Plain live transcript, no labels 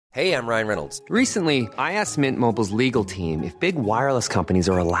Hey, I'm Ryan Reynolds. Recently, I asked Mint Mobile's legal team if big wireless companies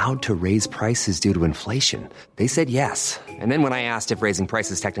are allowed to raise prices due to inflation. They said yes. And then when I asked if raising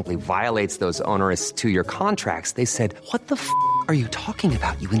prices technically violates those onerous two-year contracts, they said, "What the f*** are you talking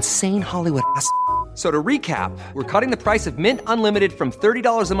about, you insane Hollywood ass?" So to recap, we're cutting the price of Mint Unlimited from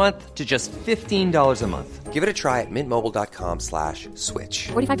 $30 a month to just $15 a month. Give it a try at mintmobile.com/switch.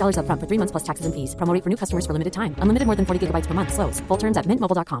 $45 up front for 3 months plus taxes and fees. Promo rate for new customers for limited time. Unlimited more than 40 gigabytes per month. Slows full terms at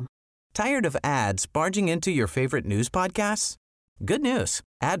mintmobile.com. Tired of ads barging into your favorite news podcasts? Good news.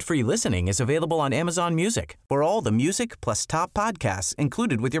 Ad-free listening is available on Amazon Music for all the music plus top podcasts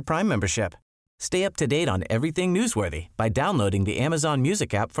included with your Prime membership. Stay up to date on everything newsworthy by downloading the Amazon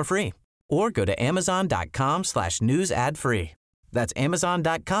Music app for free. Or go to amazon.com/news ad free. That's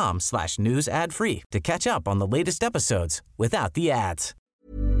amazon.com/news ad free to catch up on the latest episodes without the ads.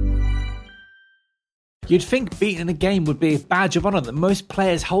 You'd think beating a game would be a badge of honour that most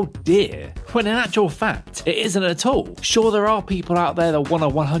players hold dear, when in actual fact, it isn't at all. Sure, there are people out there that want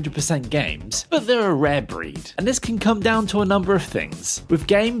 100% games, but they're a rare breed. And this can come down to a number of things, with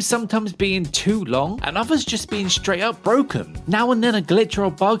games sometimes being too long, and others just being straight up broken. Now and then a glitch or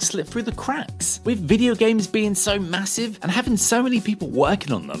a bug slip through the cracks. With video games being so massive, and having so many people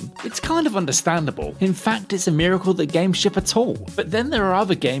working on them, it's kind of understandable. In fact, it's a miracle that games ship at all. But then there are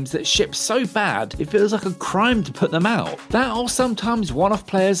other games that ship so bad, it feels like a crime to put them out. That, or sometimes one-off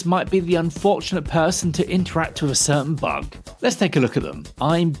players might be the unfortunate person to interact with a certain bug. Let's take a look at them.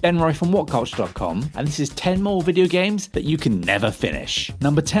 I'm Ben Roy from WhatCulture.com, and this is 10 more video games that you can never finish.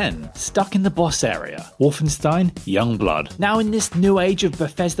 Number 10, stuck in the boss area. Wolfenstein Youngblood. Now in this new age of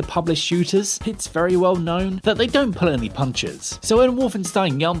Bethesda-published shooters, it's very well known that they don't pull any punches. So when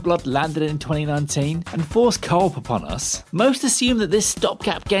Wolfenstein Youngblood landed in 2019 and forced co-op upon us, most assumed that this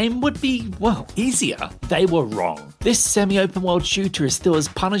stopgap game would be, well, easier. They were wrong. This semi-open world shooter is still as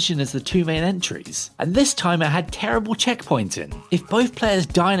punishing as the two main entries, and this time it had terrible checkpointing. If both players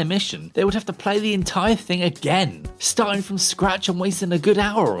die in a mission, they would have to play the entire thing again, starting from scratch and wasting a good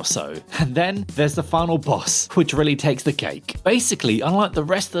hour or so. And then there's the final boss, which really takes the cake. Basically, unlike the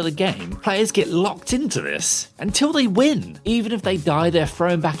rest of the game, players get locked into this until they win. Even if they die, they're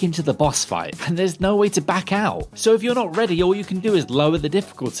thrown back into the boss fight, and there's no way to back out. So if you're not ready, all you can do is lower the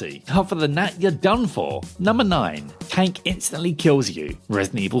difficulty. Other than that, you're done for. Number 9. Tank instantly kills you.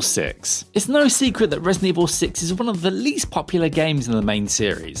 Resident Evil 6. It's no secret that Resident Evil 6 is one of the least popular games in the main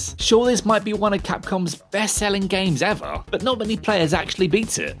series. Sure, this might be one of Capcom's best-selling games ever, but not many players actually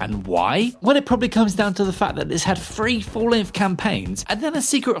beat it. And why? Well, it probably comes down to the fact that this had 3 full-length campaigns and then a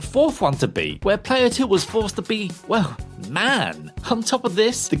secret 4th one to beat, where player 2 was forced to be, well, man. On top of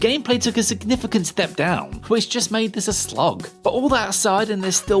this, the gameplay took a significant step down, which just made this a slog. But all that aside, and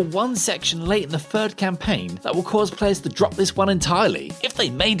there's still one section late in the 3rd campaign that will cause players to drop this one entirely, if they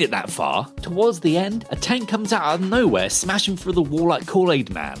made it that far. Towards the end, a tank comes out of nowhere, smashing through the wall like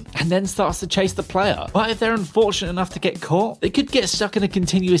Kool-Aid Man, and then starts to chase the player. But if they're unfortunate enough to get caught, they could get stuck in a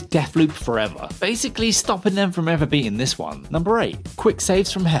continuous death loop forever, basically stopping them from ever beating this one. Number 8. Quick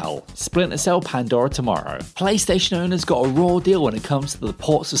saves from hell. Splinter Cell Pandora Tomorrow. PlayStation owners got a raw deal when it comes to the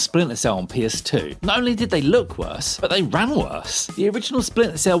ports of Splinter Cell on PS2. Not only did they look worse, but they ran worse. The original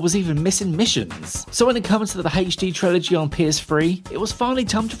Splinter Cell was even missing missions. So when it comes to the HD trilogy on PS3, it was finally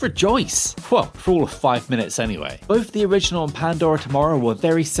time to rejoice. Well, for all of 5 minutes anyway. Both the original and Pandora Tomorrow were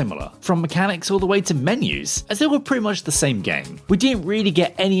very similar, from mechanics all the way to menus, as they were pretty much the same game. We didn't really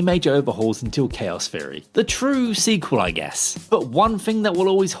get any major overhauls until Chaos Theory, the true sequel I guess. But one thing that will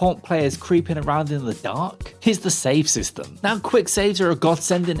always haunt players creeping around in the dark is the save system. Now quick saves are a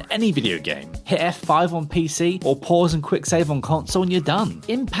godsend in any video game. Hit F5 on PC or pause and quick save on console and you're done.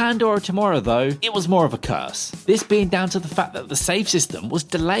 In Pandora Tomorrow though, it was more of a curse. This being down to the fact that the save system was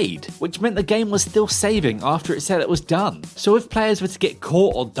delayed, which meant the game was still saving after it said it was done. So if players were to get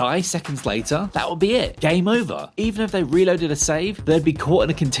caught or die seconds later, that would be it. Game over. Even if they reloaded a save, they'd be caught in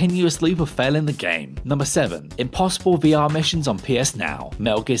a continuous loop of failing the game. Number 7. Impossible VR missions on PS Now.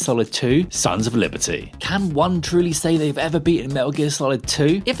 Metal Gear Solid 2, Sons of Liberty. Can one truly say they've ever beaten Metal Gear Solid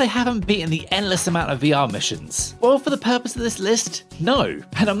 2 if they haven't beaten the endless amount of VR missions? Well, for the purpose of this list, no.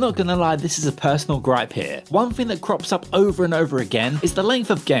 And I'm not gonna lie, this is a personal gripe here. One thing that crops up over and over again is the length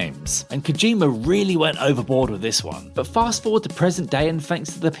of games, and Kojima really went overboard with this one. But fast forward to present day, and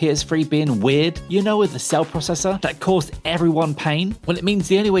thanks to the PS3 being weird, you know, with the cell processor that caused everyone pain, well, it means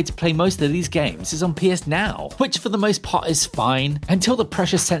the only way to play most of these games is on PS Now, which for the most part is fine until the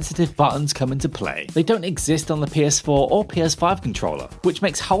pressure sensitive buttons come into play. They don't exist on the PS PS4 or PS5 controller, which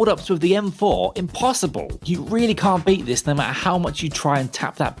makes hold-ups with the M4 impossible. You really can't beat this no matter how much you try and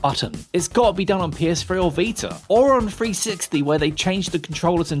tap that button. It's gotta be done on PS3 or Vita, or on 360 where they changed the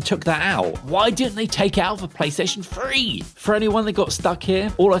controllers and took that out. Why didn't they take it out for PlayStation 3? For anyone that got stuck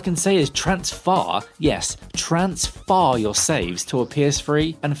here, all I can say is transfer your saves to a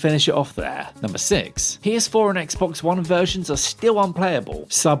PS3 and finish it off there. Number 6. PS4 and Xbox One versions are still unplayable.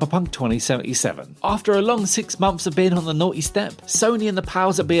 Cyberpunk 2077. After a long 6 months of being on the naughty step, Sony and the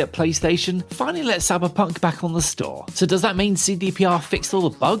powers that be at PlayStation finally let Cyberpunk back on the store. So does that mean CDPR fixed all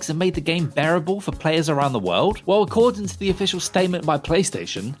the bugs and made the game bearable for players around the world? Well, according to the official statement by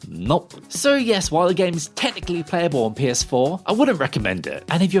PlayStation, nope. So yes, while the game is technically playable on PS4, I wouldn't recommend it.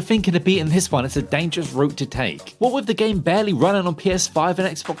 And if you're thinking of beating this one, it's a dangerous route to take. What with the game barely running on PS5 and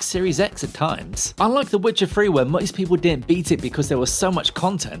Xbox Series X at times? Unlike The Witcher 3 where most people didn't beat it because there was so much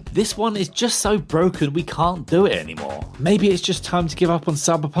content, this one is just so broken we can't do it anymore. Maybe it's just time to give up on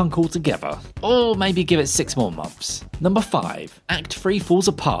Cyberpunk altogether. Or maybe give it 6 more months. Number 5. Act 3 falls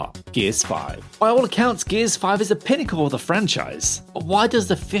apart. Gears 5. By all accounts, Gears 5 is the pinnacle of the franchise. But why does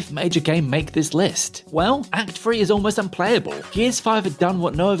the 5th major game make this list? Well, Act 3 is almost unplayable. Gears 5 had done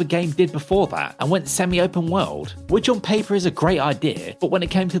what no other game did before that and went semi-open world, which on paper is a great idea, but when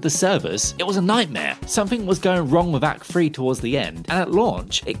it came to the servers, it was a nightmare. Something was going wrong with Act 3 towards the end, and at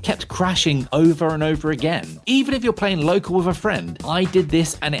launch, it kept crashing over and over again. Even if you're playing local with a friend, I did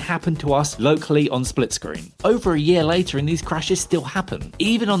this and it happened to us locally on split screen. Over a year later and these crashes still happen,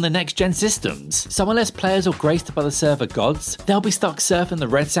 even on the next gen systems. So unless players are graced by the server gods, they'll be stuck surfing the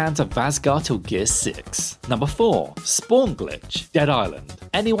red sands of Vazgar till Gears 6. Number 4. Spawn glitch. Dead Island.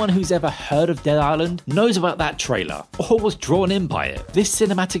 Anyone who's ever heard of Dead Island knows about that trailer, or was drawn in by it. This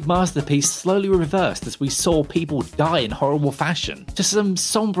cinematic masterpiece slowly reversed as we saw people die in horrible fashion, to some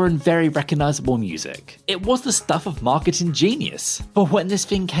somber and very recognisable music. It was the stuff of marketing genius. But when this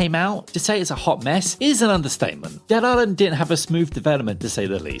thing came out, to say it's a hot mess is an understatement. Dead Island didn't have a smooth development to say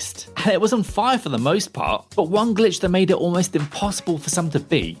the least, and it was on fire for the most part, but one glitch that made it almost impossible for some to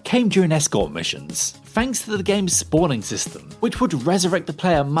beat came during escort missions. Thanks to the game's spawning system, which would resurrect the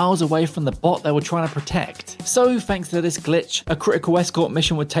player miles away from the bot they were trying to protect. So thanks to this glitch, a critical escort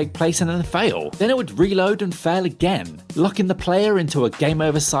mission would take place and then fail. Then it would reload and fail again, locking the player into a game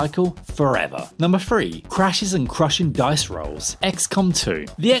over cycle forever. Number 3. Crashes and crushing dice rolls. XCOM 2.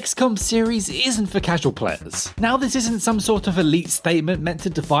 The XCOM series isn't for casual players. Now this isn't some sort of elite statement meant to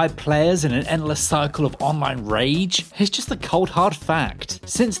divide players in an endless cycle of online rage. It's just a cold hard fact.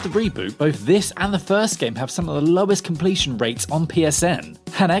 Since the reboot, both this and the first game have some of the lowest completion rates on PSN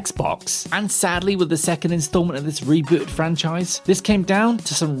and Xbox. And sadly, with the second installment of this rebooted franchise, this came down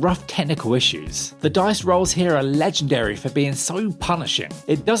to some rough technical issues. The dice rolls here are legendary for being so punishing.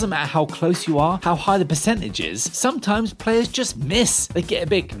 It doesn't matter how close you are, how high the percentage is, sometimes players just miss. They get a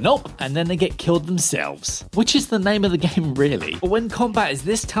big nope, and then they get killed themselves. Which is the name of the game really. But when combat is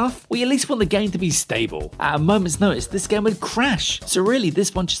this tough, we at least want the game to be stable. At a moment's notice, this game would crash. So really,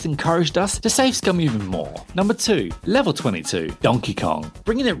 this one just encouraged us to save scum even more. Number 2. Level 22. Donkey Kong.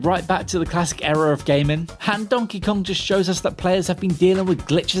 Bringing it right back to the classic era of gaming, and Donkey Kong just shows us that players have been dealing with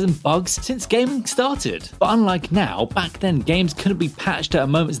glitches and bugs since gaming started. But unlike now, back then games couldn't be patched at a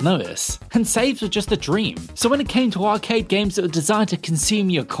moment's notice, and saves were just a dream. So when it came to arcade games that were designed to consume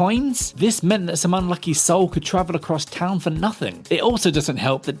your coins, this meant that some unlucky soul could travel across town for nothing. It also doesn't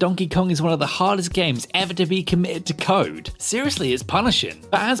help that Donkey Kong is one of the hardest games ever to be committed to code. Seriously, it's punishing.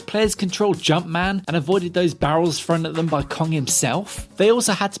 But as players controlled Jumpman and avoided those barrels thrown at them by Kong himself, they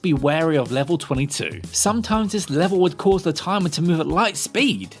also had to be wary of level 22. Sometimes this level would cause the timer to move at light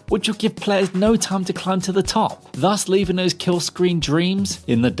speed, which would give players no time to climb to the top, thus leaving those kill screen dreams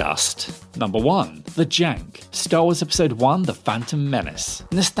in the dust. Number 1. The Jank. Star Wars Episode 1 The Phantom Menace.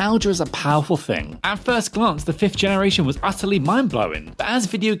 Nostalgia is a powerful thing. At first glance, the 5th generation was utterly mind-blowing, but as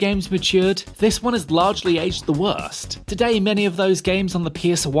video games matured, this one has largely aged the worst. Today, many of those games on the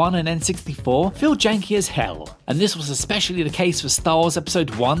PS1 and N64 feel janky as hell, and this was especially the case for Star Wars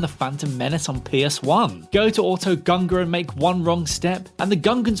Episode 1 The Phantom Menace on PS1. Go to Auto Gunga and make one wrong step, and the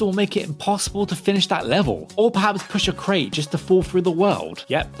Gungans will make it impossible to finish that level, or perhaps push a crate just to fall through the world.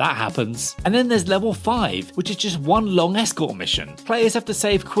 Yep, that happens. And then there's level 5, which is just one long escort mission. Players have to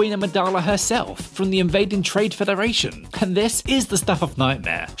save Queen Amidala herself from the invading Trade Federation, and this is the stuff of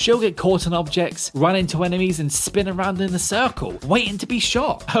nightmare. She'll get caught on objects, run into enemies and spin around in a circle, waiting to be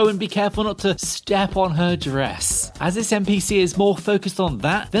shot. Oh, and be careful not to step on her dress, as this NPC is more focused on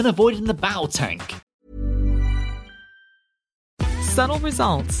that than avoiding the battle tank. Subtle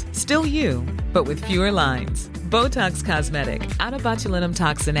results, still you, but with fewer lines. Botox Cosmetic, out of botulinum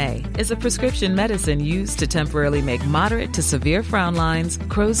toxin A, is a prescription medicine used to temporarily make moderate to severe frown lines,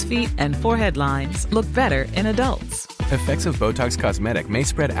 crow's feet, and forehead lines look better in adults. Effects of Botox Cosmetic may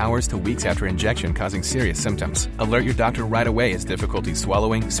spread hours to weeks after injection, causing serious symptoms. Alert your doctor right away as difficulty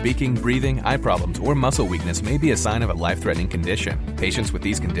swallowing, speaking, breathing, eye problems, or muscle weakness may be a sign of a life-threatening condition. Patients with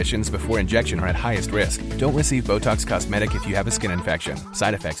these conditions before injection are at highest risk. Don't receive Botox Cosmetic if you have a skin infection.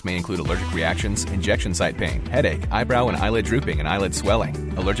 Side effects may include allergic reactions, injection site pain, headache, eyebrow and eyelid drooping, and eyelid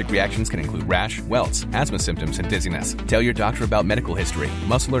swelling. Allergic reactions can include rash, welts, asthma symptoms, and dizziness. Tell your doctor about medical history,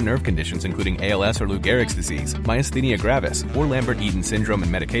 muscle or nerve conditions including ALS or Lou Gehrig's disease, myasthenia gravis, or Lambert-Eaton syndrome,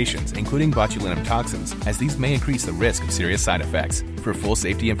 and medications, including botulinum toxins, as these may increase the risk of serious side effects. For full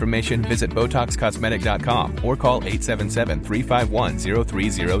safety information, visit BotoxCosmetic.com or call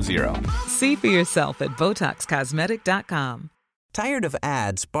 877-351-0300. See for yourself at BotoxCosmetic.com. Tired of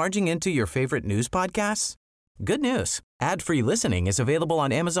ads barging into your favorite news podcasts? Good news. Ad-free listening is available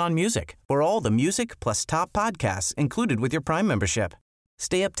on Amazon Music for all the music plus top podcasts included with your Prime membership.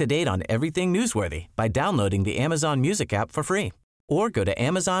 Stay up to date on everything newsworthy by downloading the Amazon Music app for free or go to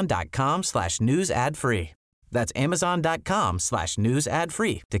amazon.com/news ad free. That's amazon.com/news ad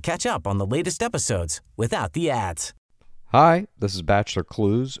free to catch up on the latest episodes without the ads. Hi, this is Bachelor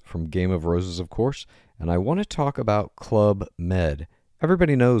Clues from Game of Roses, of course, and I want to talk about Club Med.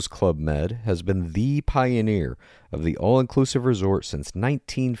 Everybody knows Club Med has been the pioneer of the all-inclusive resort since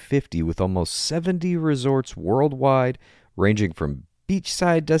 1950, with almost 70 resorts worldwide, ranging from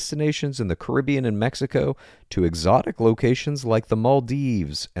beachside destinations in the Caribbean and Mexico to exotic locations like the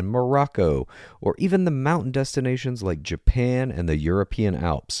Maldives and Morocco, or even the mountain destinations like Japan and the European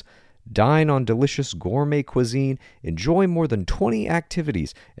Alps. Dine on delicious gourmet cuisine, enjoy more than 20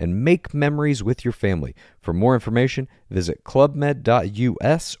 activities, and make memories with your family. For more information, visit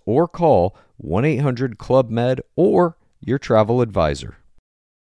clubmed.us or call 1-800-CLUB-MED or your travel advisor.